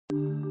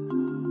Welcome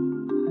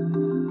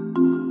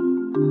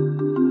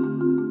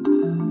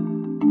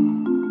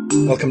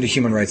to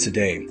Human Rights A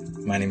Day.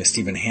 My name is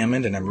Stephen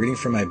Hammond, and I'm reading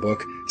from my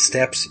book,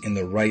 Steps in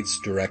the Rights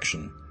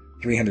Direction,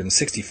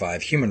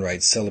 365 Human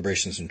Rights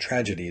Celebrations and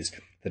Tragedies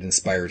that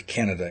Inspired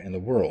Canada and the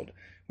World,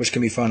 which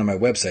can be found on my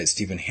website,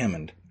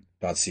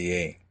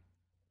 stephenhammond.ca.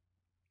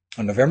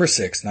 On November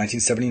 6,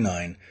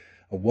 1979,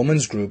 a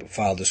women's group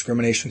filed a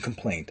discrimination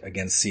complaint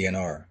against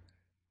CNR.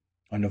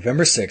 On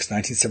November 6,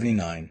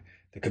 1979,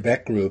 the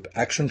Quebec group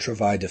Action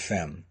Travail de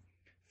Femmes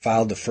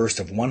filed the first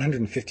of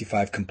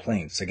 155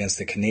 complaints against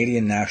the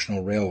Canadian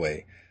National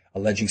Railway,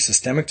 alleging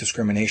systemic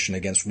discrimination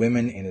against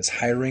women in its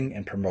hiring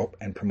and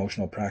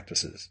promotional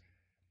practices.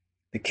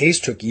 The case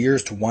took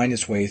years to wind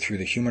its way through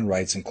the human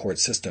rights and court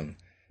system,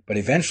 but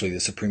eventually the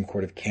Supreme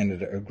Court of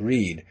Canada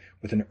agreed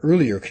with an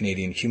earlier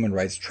Canadian Human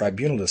Rights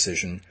Tribunal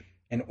decision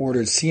and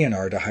ordered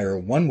CNR to hire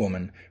one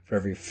woman for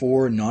every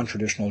 4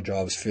 non-traditional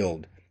jobs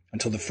filled,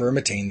 until the firm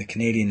attained the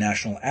Canadian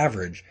national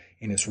average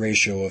in its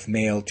ratio of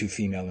male to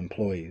female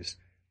employees.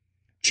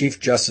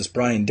 Chief Justice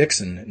Brian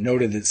Dixon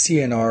noted that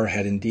CNR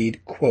had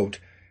indeed, quote,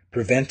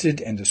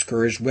 prevented and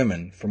discouraged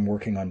women from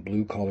working on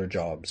blue-collar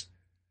jobs.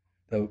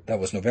 That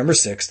was November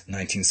 6,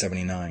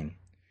 1979.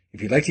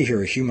 If you'd like to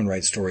hear a human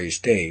rights story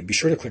each day, be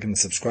sure to click on the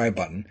subscribe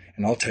button,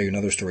 and I'll tell you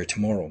another story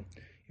tomorrow.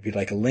 If you'd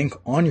like a link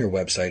on your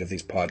website of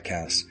these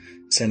podcasts,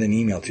 send an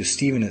email to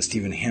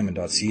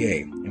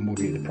stephen@stephenhammond.ca, and we'll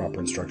give you the proper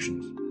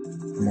instructions.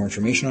 For more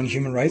information on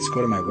human rights,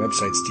 go to my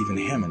website,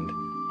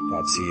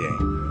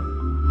 stephenhammond.ca.